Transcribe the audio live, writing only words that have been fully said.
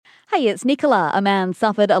Hey, it's Nicola. A man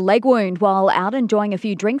suffered a leg wound while out enjoying a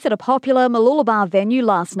few drinks at a popular Mooloolaba venue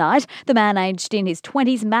last night. The man, aged in his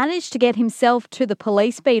 20s, managed to get himself to the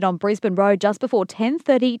police beat on Brisbane Road just before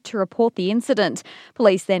 10:30 to report the incident.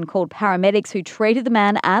 Police then called paramedics who treated the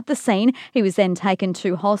man at the scene. He was then taken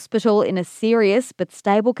to hospital in a serious but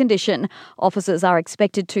stable condition. Officers are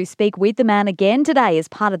expected to speak with the man again today as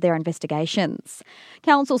part of their investigations.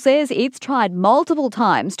 Council says it's tried multiple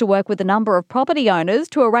times to work with a number of property owners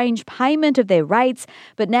to arrange payment of their rates,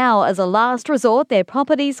 but now, as a last resort, their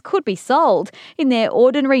properties could be sold. In their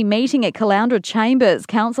ordinary meeting at Caloundra Chambers,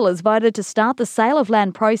 councillors voted to start the sale of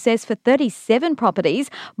land process for 37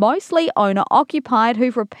 properties, mostly owner-occupied,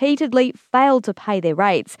 who've repeatedly failed to pay their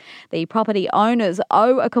rates. The property owners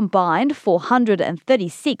owe a combined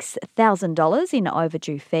 $436,000 in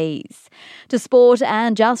overdue fees. To sport,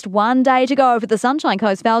 and just one day to go for the Sunshine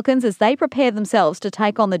Coast Falcons as they prepare themselves to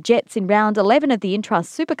take on the Jets in round 11 of the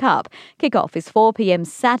Intrust Super Cup. Kick-off is 4 p.m.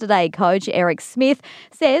 Saturday. Coach Eric Smith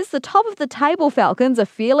says the top-of-the-table Falcons are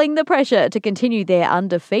feeling the pressure to continue their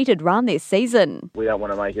undefeated run this season. We don't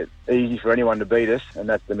want to make it easy for anyone to beat us, and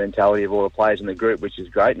that's the mentality of all the players in the group, which is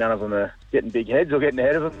great. None of them are getting big heads or getting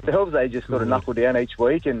ahead of themselves. They just got to knuckle down each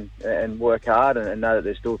week and work hard and know that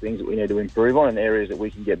there's still things that we need to improve on and areas that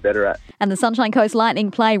we can get better at. And the Sunshine Coast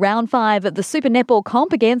Lightning play round 5 of the Super Netball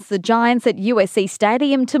comp against the Giants at USC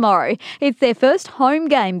Stadium tomorrow. It's their first home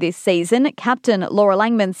game this season. Captain Laura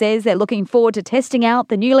Langman says they're looking forward to testing out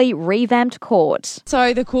the newly revamped court.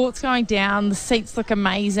 So the court's going down, the seats look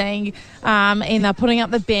amazing, and they're putting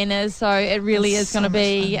up the banners, so it really is going to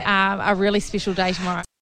be a really special day tomorrow.